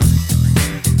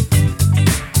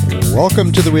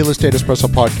Welcome to the Real Estate Espresso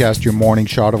Podcast, your morning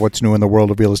shot of what's new in the world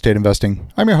of real estate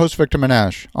investing. I'm your host, Victor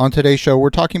Menashe. On today's show, we're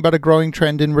talking about a growing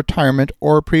trend in retirement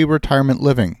or pre-retirement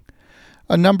living.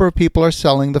 A number of people are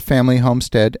selling the family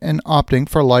homestead and opting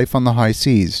for life on the high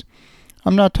seas.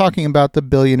 I'm not talking about the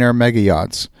billionaire mega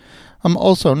yachts. I'm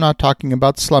also not talking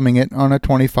about slumming it on a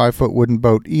 25-foot wooden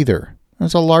boat either.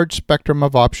 There's a large spectrum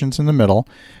of options in the middle,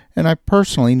 and I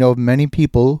personally know of many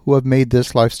people who have made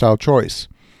this lifestyle choice.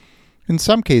 In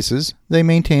some cases, they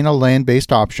maintain a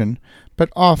land-based option, but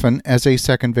often as a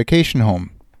second vacation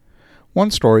home.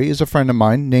 One story is a friend of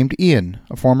mine named Ian,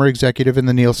 a former executive in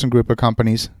the Nielsen Group of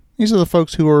companies. These are the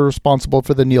folks who are responsible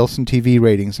for the Nielsen TV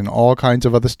ratings and all kinds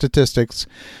of other statistics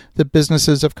that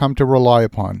businesses have come to rely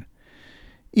upon.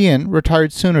 Ian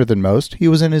retired sooner than most. He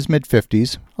was in his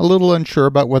mid-50s, a little unsure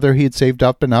about whether he had saved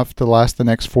up enough to last the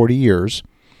next 40 years.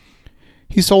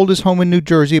 He sold his home in New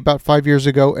Jersey about 5 years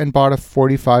ago and bought a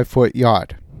 45-foot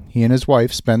yacht. He and his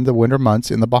wife spend the winter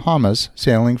months in the Bahamas,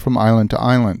 sailing from island to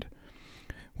island.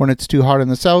 When it's too hot in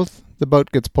the south, the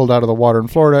boat gets pulled out of the water in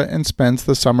Florida and spends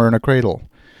the summer in a cradle.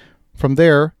 From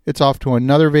there, it's off to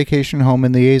another vacation home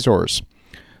in the Azores.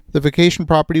 The vacation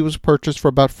property was purchased for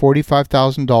about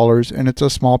 $45,000, and it's a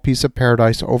small piece of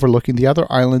paradise overlooking the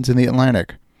other islands in the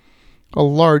Atlantic. A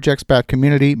large expat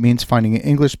community means finding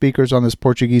English speakers on this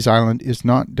Portuguese island is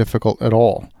not difficult at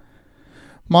all.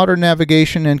 Modern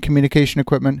navigation and communication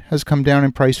equipment has come down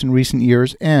in price in recent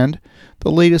years, and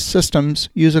the latest systems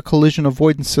use a collision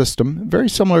avoidance system very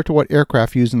similar to what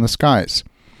aircraft use in the skies.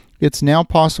 It's now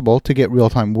possible to get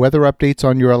real-time weather updates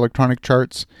on your electronic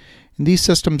charts, and these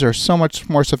systems are so much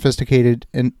more sophisticated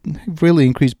and have really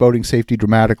increased boating safety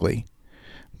dramatically.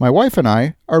 My wife and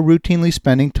I are routinely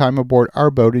spending time aboard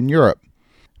our boat in Europe.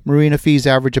 Marina fees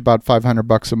average about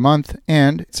 $500 a month,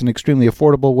 and it's an extremely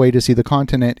affordable way to see the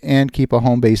continent and keep a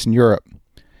home base in Europe.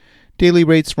 Daily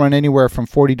rates run anywhere from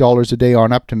 $40 a day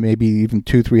on up to maybe even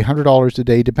 $200-300 a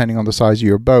day depending on the size of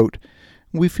your boat.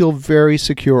 We feel very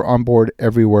secure on board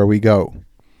everywhere we go.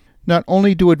 Not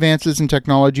only do advances in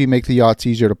technology make the yachts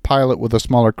easier to pilot with a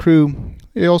smaller crew,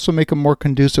 they also make them more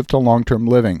conducive to long-term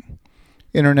living.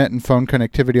 Internet and phone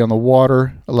connectivity on the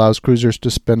water allows cruisers to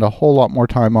spend a whole lot more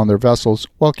time on their vessels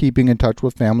while keeping in touch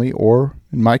with family or,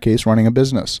 in my case, running a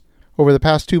business. Over the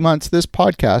past 2 months, this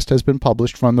podcast has been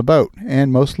published from the boat,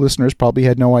 and most listeners probably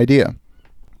had no idea.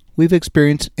 We've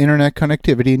experienced internet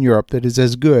connectivity in Europe that is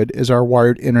as good as our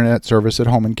wired internet service at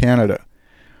home in Canada.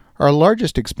 Our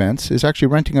largest expense is actually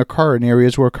renting a car in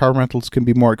areas where car rentals can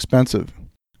be more expensive.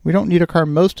 We don't need a car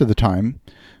most of the time.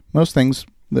 Most things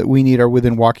that we need are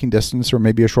within walking distance or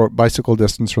maybe a short bicycle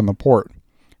distance from the port,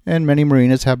 and many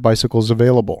marinas have bicycles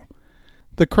available.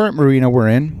 The current marina we're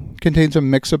in contains a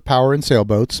mix of power and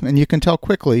sailboats, and you can tell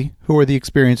quickly who are the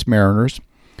experienced mariners.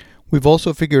 We've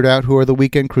also figured out who are the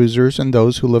weekend cruisers and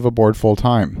those who live aboard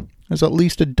full-time. There's at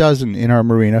least a dozen in our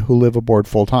marina who live aboard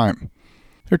full-time.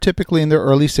 They're typically in their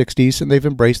early 60s, and they've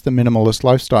embraced the minimalist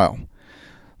lifestyle.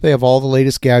 They have all the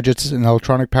latest gadgets and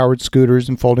electronic-powered scooters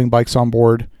and folding bikes on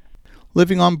board.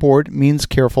 Living on board means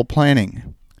careful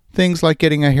planning. Things like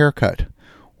getting a haircut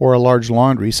or a large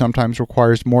laundry sometimes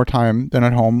requires more time than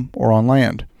at home or on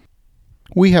land.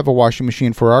 We have a washing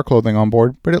machine for our clothing on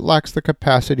board, but it lacks the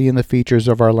capacity and the features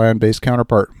of our land-based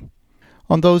counterpart.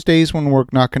 On those days when we're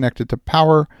not connected to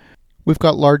power, we've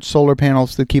got large solar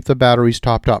panels that keep the batteries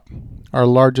topped up. Our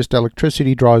largest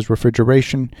electricity draw is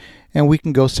refrigeration, and we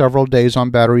can go several days on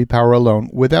battery power alone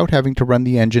without having to run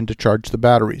the engine to charge the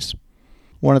batteries.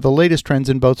 One of the latest trends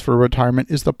in boats for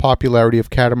retirement is the popularity of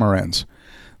catamarans.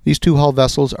 These two-hull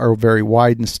vessels are very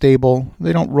wide and stable.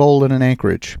 They don't roll in an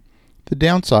anchorage. The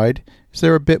downside is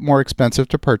they're a bit more expensive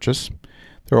to purchase.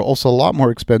 They're also a lot more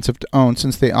expensive to own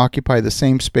since they occupy the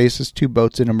same space as two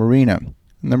boats in a marina.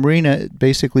 And the marina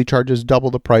basically charges double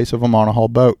the price of a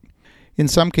monohull boat. In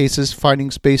some cases,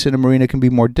 finding space in a marina can be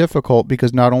more difficult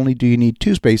because not only do you need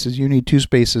two spaces, you need two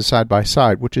spaces side by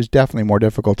side, which is definitely more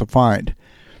difficult to find.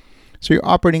 So your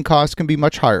operating costs can be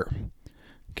much higher.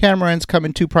 Catamarans come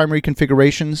in two primary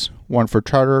configurations, one for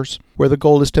charters, where the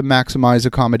goal is to maximize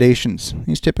accommodations.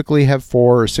 These typically have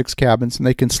 4 or 6 cabins, and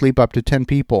they can sleep up to 10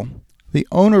 people. The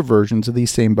owner versions of these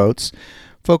same boats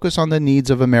focus on the needs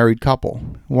of a married couple.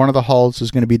 One of the hulls is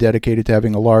going to be dedicated to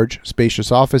having a large,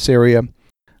 spacious office area,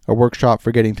 a workshop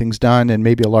for getting things done, and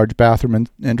maybe a large bathroom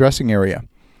and dressing area.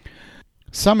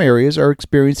 Some areas are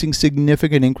experiencing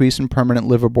significant increase in permanent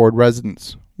liveaboard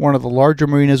residents. One of the larger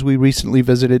marinas we recently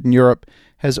visited in Europe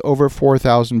has over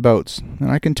 4,000 boats,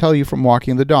 and I can tell you from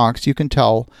walking the docks, you can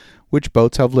tell which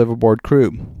boats have liveaboard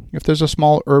crew. If there's a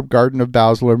small herb garden of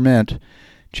basil or mint,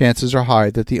 chances are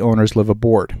high that the owners live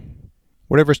aboard.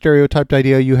 Whatever stereotyped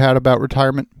idea you had about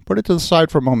retirement, put it to the side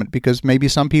for a moment, because maybe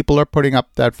some people are putting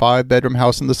up that 5-bedroom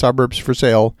house in the suburbs for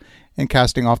sale and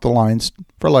casting off the lines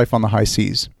for life on the high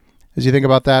seas. As you think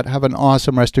about that, have an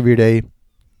awesome rest of your day.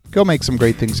 Go make some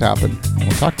great things happen.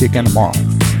 We'll talk to you again tomorrow.